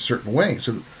work in a certain way.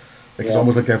 So it's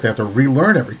almost like they have to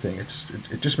relearn everything.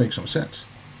 It just makes no sense.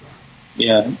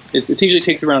 Yeah, it usually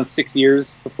takes around 6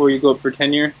 years before you go up for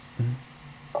tenure.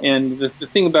 Mm-hmm. And the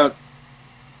thing about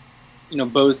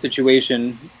Bo's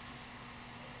situation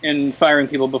and firing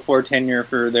people before tenure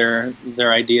for their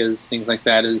ideas, things like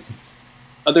that, is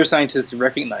other scientists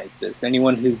recognize this.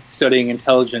 Anyone who's studying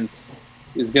intelligence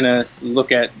is going to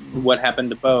look at what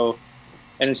happened to Bo,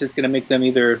 and it's just going to make them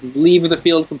either leave the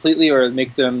field completely or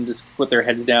make them just put their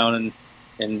heads down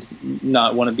and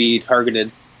not want to be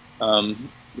targeted,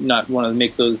 not want to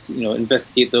make those,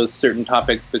 investigate those certain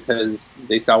topics because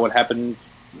they saw what happened,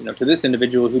 to this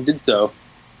individual who did so.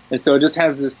 And so it just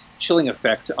has this chilling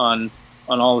effect on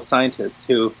all the scientists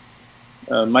who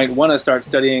might want to start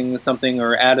studying something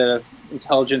or add a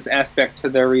intelligence aspect to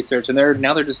their research, and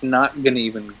they're just not going to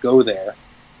even go there.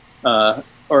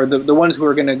 Or the ones who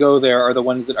are going to go there are the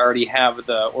ones that already have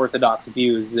the orthodox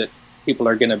views that people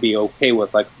are going to be okay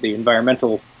with, like the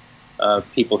environmental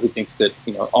people who think that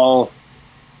all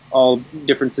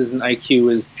differences in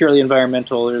IQ is purely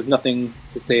environmental. There's nothing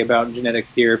to say about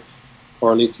genetics here,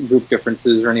 or at least group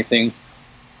differences or anything.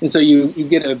 And so you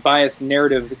get a biased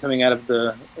narrative coming out of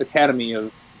the academy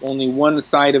of only one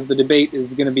side of the debate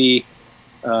is going to be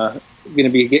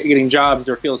getting jobs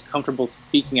or feels comfortable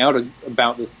speaking out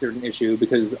about this certain issue,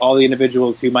 because all the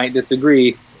individuals who might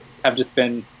disagree have just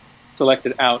been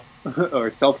selected out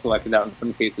or self-selected out in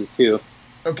some cases too.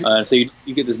 Okay. So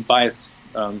you get this biased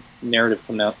narrative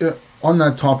coming out. Yeah. on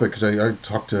that topic, because I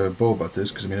talked to Bo about this,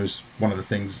 because I mean it was one of the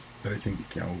things that I think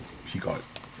he got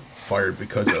fired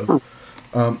because of.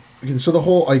 So the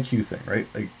whole IQ thing, right?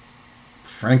 Like,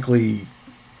 frankly,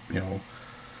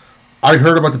 I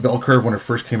heard about the bell curve when it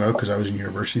first came out because I was in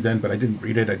university then, but I didn't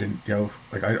read it. I didn't,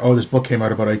 this book came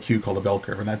out about IQ called The Bell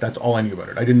Curve, and that's all I knew about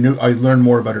it. I learned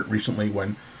more about it recently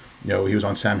when, he was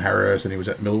on Sam Harris and he was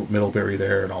at Middlebury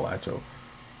there and all that. So,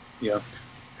 yeah,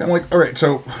 I'm like, all right,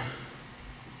 so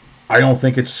I don't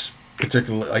think it's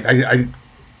particularly like I'm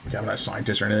not a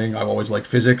scientist or anything. I've always liked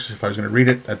physics. If I was going to read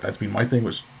it, that's been my thing,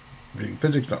 was reading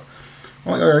physics. No.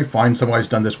 I'm like, all right, fine. Somebody's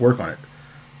done this work on it.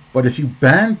 But if you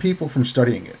ban people from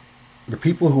studying it, the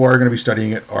people who are going to be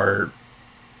studying it are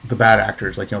the bad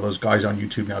actors, like those guys on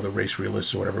YouTube now, the race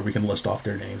realists or whatever. We can list off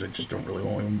their names. I just don't really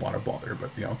even want to bother.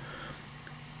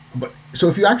 But so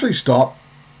if you actually stop,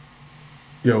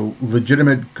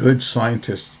 legitimate good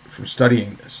scientists from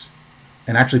studying this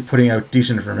and actually putting out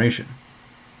decent information,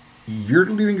 you're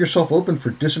leaving yourself open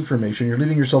for disinformation. You're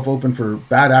leaving yourself open for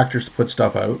bad actors to put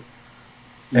stuff out.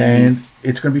 And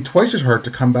it's going to be twice as hard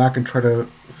to come back and try to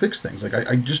fix things. Like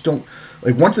I just don't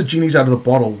like, once the genie's out of the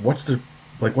bottle, what's the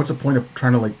point of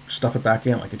trying to stuff it back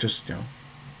in? Like, it just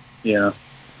Yeah,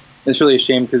 it's really a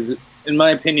shame because, in my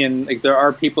opinion, there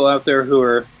are people out there who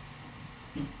are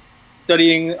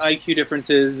studying IQ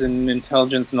differences and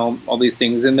intelligence and all these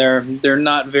things, and they're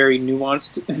not very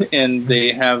nuanced, and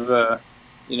they have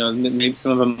maybe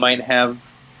some of them might have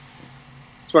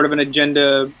sort of an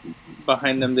agenda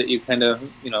behind them that you kind of,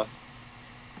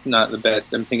 it's not the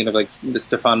best. I'm thinking of the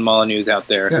Stefan Molyneux out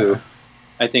there, who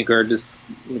I think are just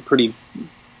pretty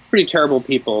terrible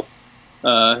people,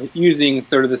 using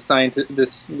sort of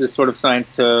this sort of science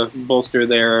to bolster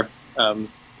their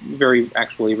very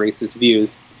actually racist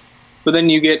views. But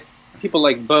then you get people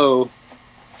like Bo.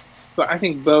 But I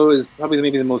think Bo is probably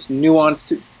maybe the most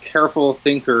nuanced, careful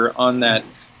thinker on that.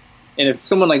 And if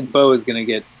someone like Bo is going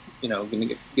to get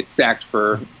get sacked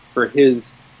for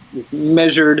his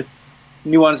measured,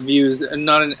 nuanced views and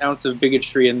not an ounce of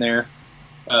bigotry in there,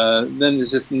 then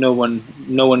there's just no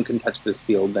one can touch this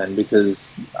field then, because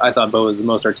I thought Bo was the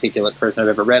most articulate person I've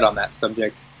ever read on that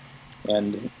subject,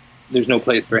 and there's no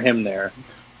place for him there.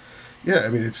 Yeah, I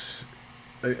mean, it's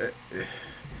I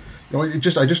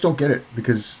just don't get it,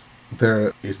 because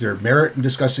is there merit in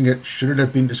discussing it? Should it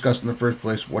have been discussed in the first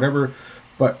place? Whatever,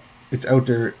 but it's out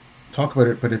there. Talk about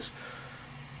it, but it's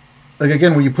like,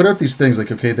 again, when you put out these things like,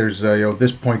 okay, there's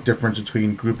this point difference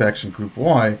between group X and group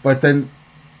Y, but then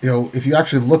if you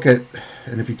actually look at,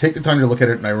 and if you take the time to look at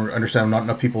it, and I understand not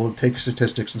enough people take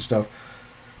statistics and stuff,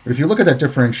 but if you look at that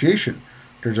differentiation,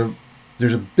 there's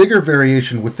a bigger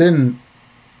variation within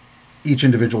each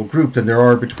individual group than there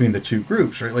are between the two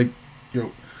groups, right? Like,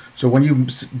 so when you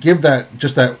give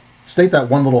state that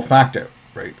one little fact out,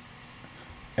 right?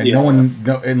 And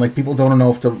people don't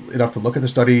know enough to look at the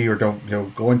study, or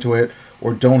don't go into it,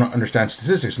 or don't understand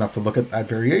statistics enough to look at that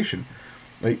variation.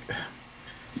 Like,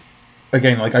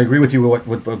 again, like, I agree with you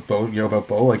with Bo, about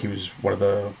Bo. Like, he was one of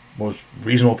the most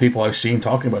reasonable people I've seen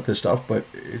talking about this stuff. But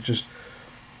it just,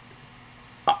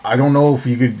 I don't know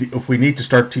if we need to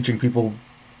start teaching people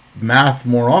math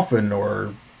more often,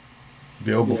 or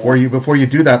before you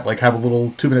do that, like, have a little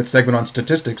 2-minute segment on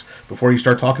statistics before you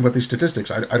start talking about these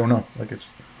statistics. I don't know. Like, it's.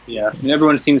 Yeah, and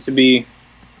everyone seems to be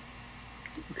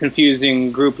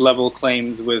confusing group level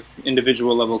claims with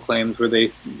individual level claims, where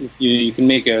you can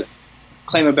make a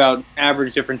claim about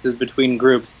average differences between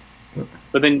groups,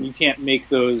 but then you can't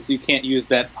use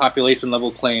that population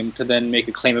level claim to then make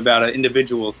a claim about an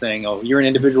individual, saying, oh, you're an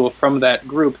individual from that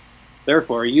group,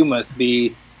 therefore you must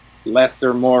be less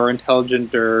or more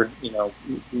intelligent, or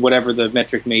whatever the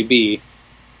metric may be.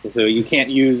 So you can't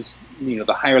use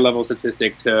the higher level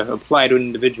statistic to apply to an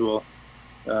individual,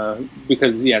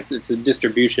 because it's a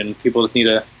distribution. People just need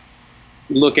to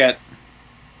look at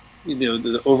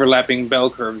the overlapping bell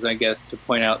curves, I guess, to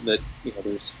point out that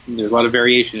there's a lot of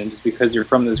variation, and just because you're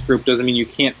from this group doesn't mean you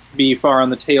can't be far on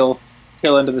the tail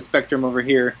end of the spectrum over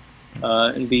here,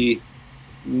 and be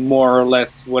more or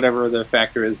less whatever the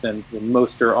factor is than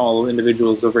most or all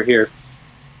individuals over here.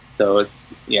 So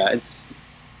it's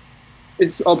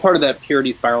all part of that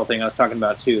purity spiral thing I was talking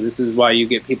about too. This is why you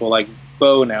get people like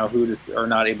Bo now who just are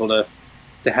not able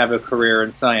to have a career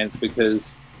in science,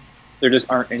 because there just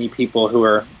aren't any people who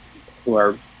are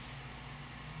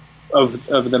of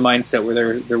the mindset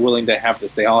where they're willing to have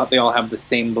this. They all have the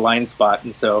same blind spot,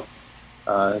 and so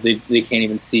they can't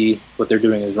even see what they're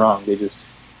doing is wrong.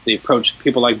 They approach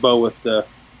people like Bo with the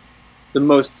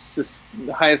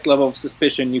highest level of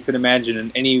suspicion you could imagine,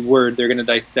 and any word they're going to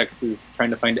dissect is trying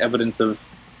to find evidence of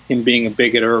him being a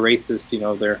bigot or a racist.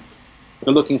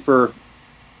 they're looking for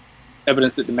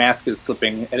evidence that the mask is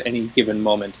slipping at any given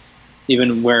moment,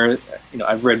 even where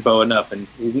I've read Bo enough, and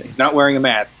he's not wearing a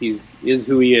mask. He is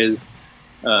who he is,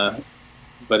 but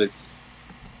it's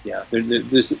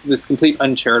there's this complete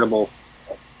uncharitable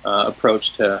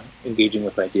approach to engaging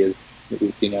with ideas that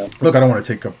we see now. Look, I don't want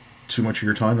to take up too much of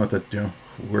your time. Not that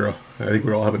I think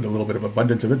we're all having a little bit of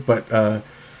abundance of it, but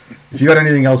if you got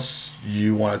anything else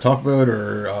you want to talk about,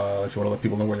 or if you want to let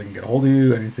people know where they can get a hold of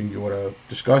you, anything you want to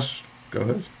discuss, go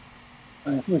ahead. I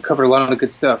think we covered a lot of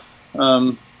good stuff.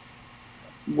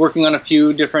 Working on a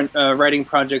few different writing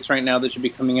projects right now that should be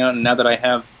coming out, and now that I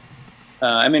have,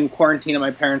 I'm in quarantine at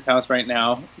my parents' house right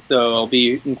now, so I'll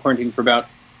be in quarantine for about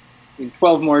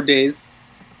 12 more days,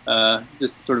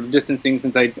 just sort of distancing,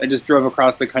 since I just drove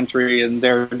across the country and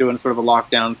they're doing sort of a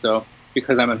lockdown. So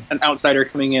because I'm an outsider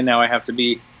coming in now, I have to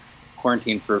be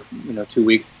quarantined for 2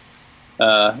 weeks.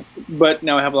 But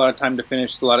now I have a lot of time to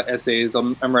finish a lot of essays.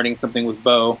 I'm writing something with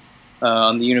Bo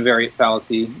on the univariate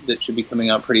fallacy that should be coming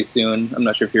out pretty soon. I'm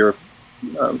not sure if you're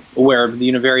aware of the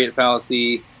univariate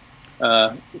fallacy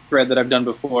thread that I've done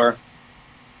before.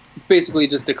 It's basically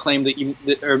just a claim that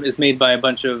is made by a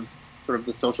bunch of sort of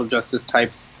the social justice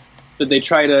types, that they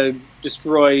try to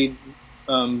destroy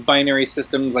binary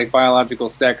systems like biological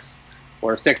sex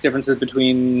or sex differences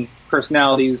between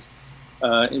personalities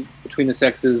between the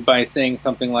sexes by saying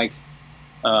something like,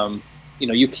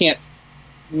 you can't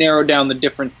narrow down the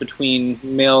difference between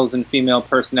males and female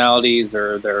personalities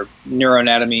or their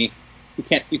neuroanatomy.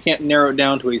 You can't narrow it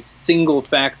down to a single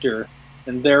factor,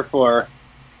 and therefore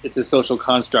it's a social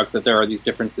construct that there are these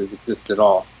differences exist at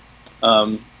all.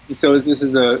 And so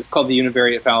it's called the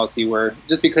univariate fallacy, where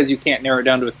just because you can't narrow it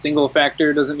down to a single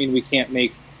factor doesn't mean we can't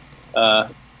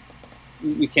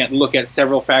look at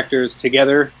several factors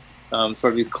together, sort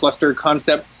of these cluster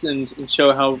concepts, and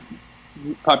show how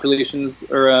populations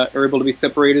are able to be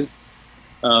separated.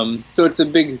 So it's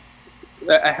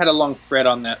I had a long thread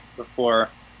on that before,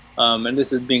 and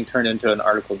this is being turned into an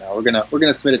article now. We're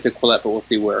gonna submit it to Quillette, but we'll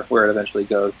see where it eventually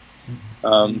goes.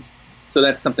 So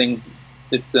that's something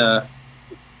that's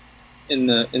in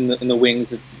the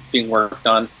wings. It's being worked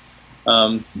on,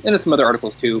 and there's some other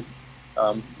articles too,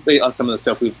 on some of the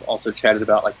stuff we've also chatted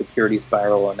about, like the purity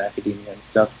spiral and academia and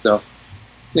stuff. So I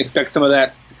can expect some of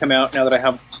that to come out now that I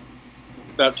have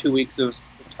about 2 weeks of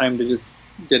time to just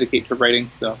dedicate to writing.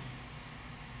 So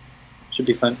should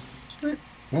be fun. Great.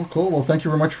 Well, cool. Well, thank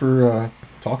you very much for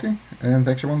talking, and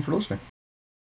thanks everyone for listening.